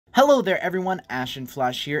Hello there everyone,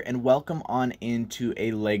 Ashnflash here, and welcome on into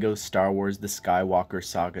a LEGO Star Wars The Skywalker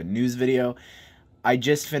Saga news video. I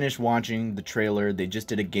just finished watching the trailer. They just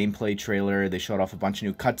did a gameplay trailer. They showed off a bunch of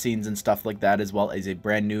new cutscenes and stuff like that, as well as a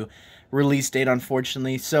brand new release date,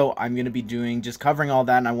 unfortunately. So I'm going to be covering all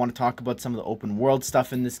that, and I want to talk about some of the open world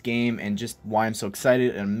stuff in this game and just why I'm so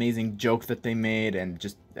excited, an amazing joke that they made, and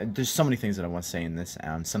just there's so many things that I want to say in this,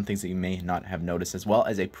 some things that you may not have noticed, as well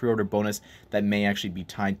as a pre-order bonus that may actually be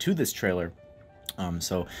tied to this trailer.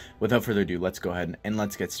 So without further ado, let's go ahead and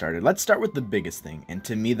let's get started. Let's start with the biggest thing, and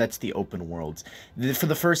to me that's the open worlds. For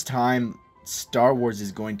the first time, Star Wars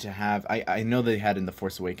is going to have, I know they had in The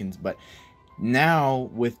Force Awakens, but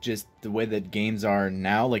now with just the way that games are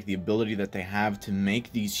now, like the ability that they have to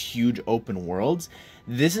make these huge open worlds,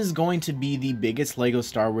 this is going to be the biggest LEGO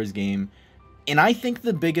Star Wars game, and I think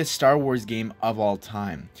the biggest Star Wars game of all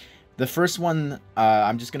time. The first one,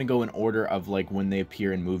 I'm just going to go in order of like when they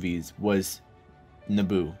appear in movies, was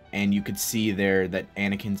Naboo, and you could see there that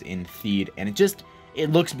Anakin's in Theed, and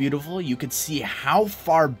it looks beautiful. You could see how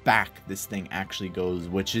far back this thing actually goes,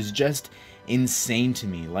 which is just insane to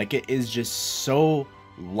me. Like, it is just so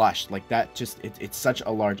lush, like that. Just it's such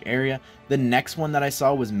a large area. The next one that I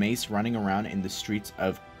saw was Mace running around in the streets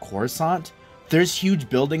of Coruscant. There's huge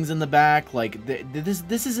buildings in the back. Like,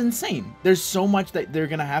 this is insane. There's so much that they're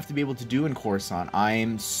gonna have to be able to do in Coruscant. I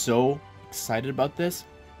am so excited about this.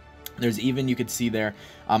 There's even, you could see there,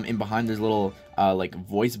 in behind, there's a little, like,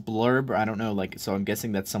 voice blurb, I don't know, like, so I'm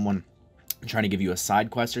guessing that's someone trying to give you a side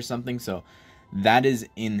quest or something, so that is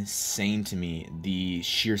insane to me, the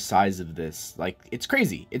sheer size of this. Like, it's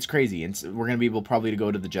crazy, and so we're gonna be able probably to go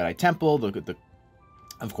to the Jedi Temple,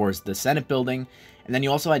 of course, the Senate building, and then you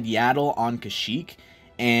also had Yaddle on Kashyyyk,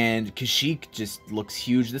 and Kashyyyk just looks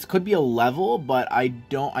huge. This could be a level, but I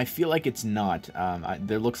feel like it's not.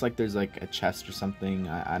 There looks like there's like a chest or something.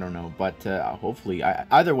 I don't know, but hopefully,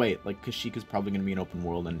 either way, like Kashyyyk is probably going to be an open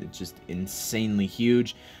world, and it's just insanely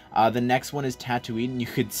huge. The next one is Tatooine. You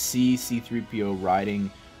could see C-3PO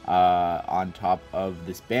riding on top of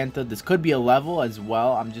this bantha. This could be a level as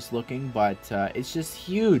well. I'm just looking, but it's just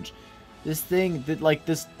huge. This thing,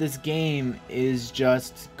 this game is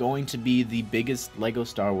just going to be the biggest LEGO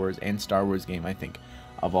Star Wars and Star Wars game, I think,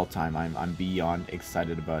 of all time. I'm beyond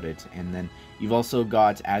excited about it. And then you've also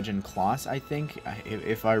got Ashnflash, I think,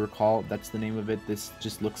 if I recall, that's the name of it. This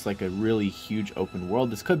just looks like a really huge open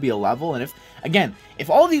world. This could be a level, and if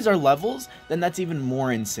all of these are levels, then that's even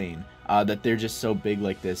more insane, that they're just so big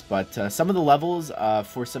like this. But some of the levels,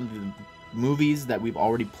 for some of the movies that we've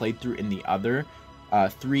already played through in the other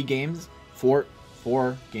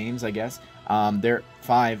four games, I guess. They're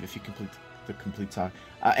 5 if you complete the complete song.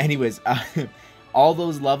 Anyways, all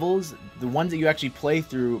those levels, the ones that you actually play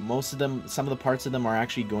through, most of them, some of the parts of them are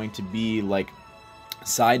actually going to be like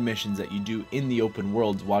side missions that you do in the open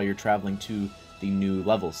worlds while you're traveling to the new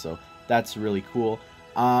levels. So that's really cool.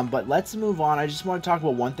 But let's move on. I just want to talk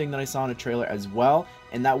about one thing that I saw in a trailer as well,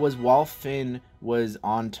 and that was while Finn was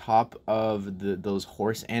on top of those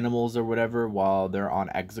horse animals or whatever, while they're on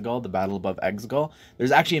Exegol, the battle above Exegol,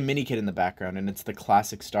 there's actually a mini kit in the background, and it's the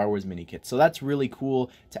classic Star Wars mini kit. So that's really cool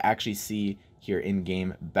to actually see here in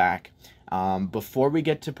game back. Before we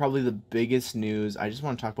get to probably the biggest news, I just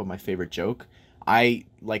want to talk about my favorite joke. I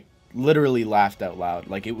literally laughed out loud.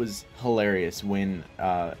 Like, it was hilarious when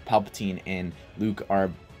Palpatine and Luke are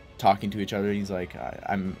talking to each other. He's like,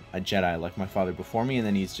 I'm a Jedi like my father before me, and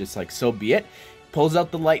then he's just like, so be it, pulls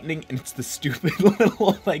out the lightning, and it's the stupid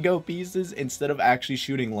little Lego pieces instead of actually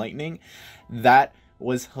shooting lightning. That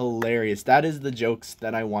was hilarious. That is the jokes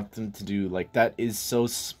that I want them to do. Like, that is so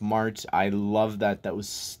smart. I love that. That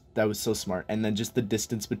was so smart. And then just the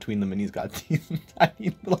distance between them, and he's got these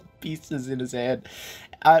tiny little pieces in his hand.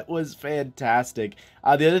 It was fantastic.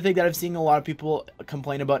 The other thing that I've seen a lot of people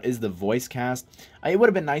complain about is the voice cast. It would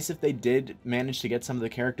have been nice if they did manage to get some of the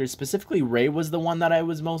characters. Specifically, Rey was the one that I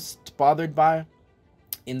was most bothered by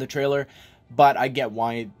in the trailer, but I get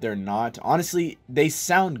why they're not. Honestly, they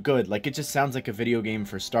sound good. Like, it just sounds like a video game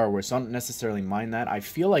for Star Wars, so I don't necessarily mind that. I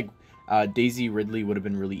feel like Daisy Ridley would have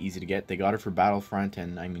been really easy to get. They got her for Battlefront,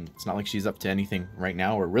 and I mean, it's not like she's up to anything right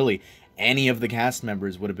now, or really any of the cast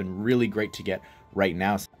members would have been really great to get right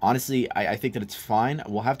now. Honestly, I think that it's fine.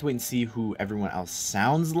 We'll have to wait and see who everyone else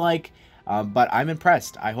sounds like, but I'm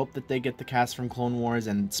impressed. I hope that they get the cast from Clone Wars,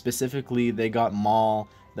 and specifically they got Maul,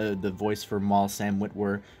 the voice for Maul, Sam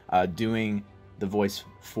Witwer, doing the voice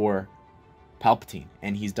for Palpatine,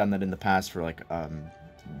 and he's done that in the past for like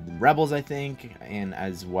Rebels, I think, and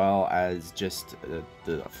as well as just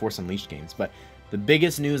the Force Unleashed games. But the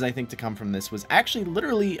biggest news I think to come from this was actually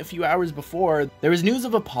literally a few hours before. There was news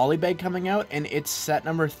of a polybag coming out, and it's set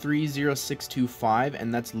number 30625,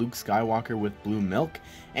 and that's Luke Skywalker with blue milk.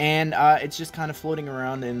 And it's just kind of floating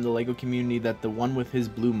around in the LEGO community that the one with his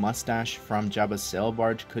blue mustache from Jabba's sail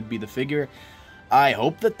barge could be the figure. I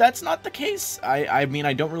hope that that's not the case. I mean,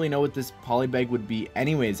 I don't really know what this polybag would be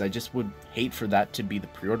anyways. I just would hate for that to be the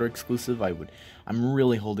pre-order exclusive. I'm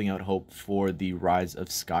really holding out hope for the Rise of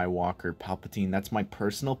Skywalker Palpatine. That's my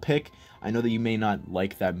personal pick. I know that you may not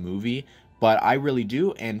like that movie, but I really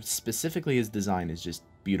do, and specifically his design is just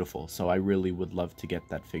beautiful. So I really would love to get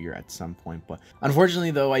that figure at some point. But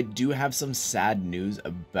unfortunately though, I do have some sad news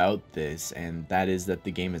about this, and that is that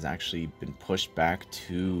the game has actually been pushed back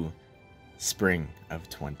to spring of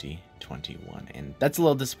 2021, and that's a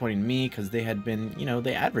little disappointing to me because they had been, you know,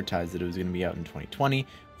 they advertised that it was going to be out in 2020.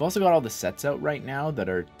 We've also got all the sets out right now that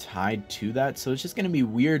are tied to that, so it's just going to be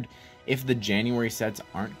weird if the January sets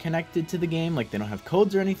aren't connected to the game, like they don't have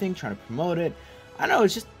codes or anything trying to promote it. I don't know,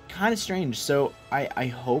 it's just kind of strange. So I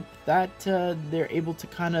hope that they're able to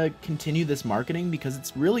kind of continue this marketing because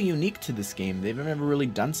it's really unique to this game. They've never really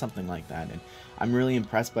done something like that, and I'm really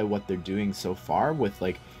impressed by what they're doing so far with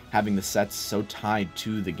like having the sets so tied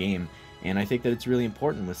to the game. And I think that it's really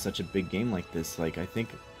important with such a big game like this. Like, I think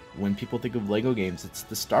when people think of LEGO games, it's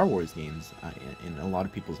the Star Wars games in a lot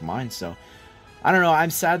of people's minds. So I don't know, I'm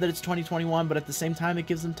sad that it's 2021, but at the same time it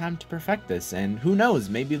gives them time to perfect this, and who knows,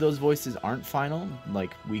 maybe those voices aren't final.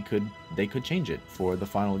 Like, they could change it for the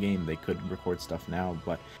final game. They could record stuff now.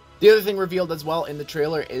 But the other thing revealed as well in the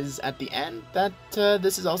trailer is at the end that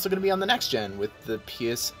this is also going to be on the next gen with the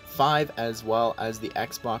PS5 as well as the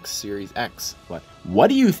Xbox Series X. But what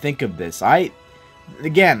do you think of this?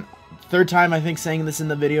 Again, third time I think saying this in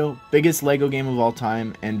the video, biggest LEGO game of all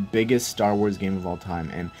time and biggest Star Wars game of all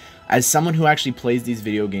time. And as someone who actually plays these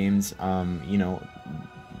video games, you know,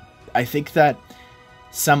 I think that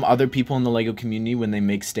some other people in the LEGO community, when they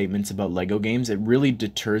make statements about LEGO games, it really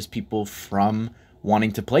deters people from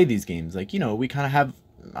wanting to play these games. Like, you know, we kind of have,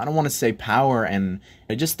 I don't want to say power, and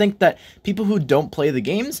I just think that people who don't play the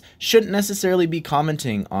games shouldn't necessarily be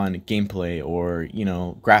commenting on gameplay or, you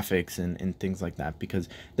know, graphics and things like that, because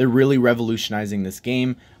they're really revolutionizing this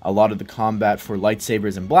game. A lot of the combat for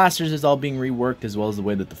lightsabers and blasters is all being reworked, as well as the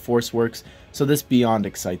way that the Force works. So this beyond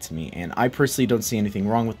excites me, and I personally don't see anything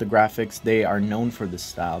wrong with the graphics. They are known for this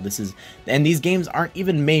style. And these games aren't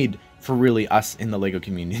even made for really us in the LEGO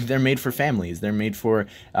community. They're made for families. They're made for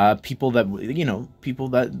people that, you know, people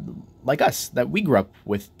that like us, that we grew up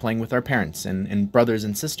with playing with our parents and brothers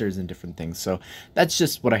and sisters and different things. So that's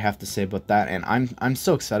just what I have to say about that, and I'm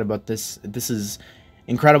so excited about this. This is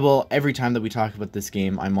incredible. Every time that we talk about this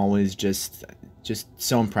game, I'm always just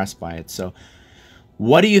so impressed by it. So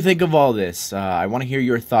what do you think of all this? I want to hear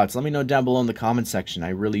your thoughts. Let me know down below in the comment section. I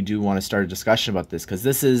really do want to start a discussion about this, because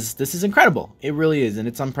this is incredible. It really is, and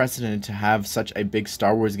it's unprecedented to have such a big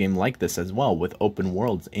Star Wars game like this as well, with open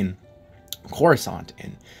worlds in Coruscant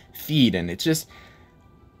and Feed, and it's just,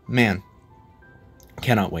 man,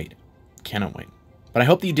 cannot wait. Cannot wait. But I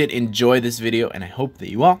hope that you did enjoy this video, and I hope that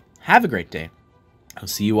you all have a great day. I'll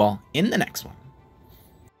see you all in the next one.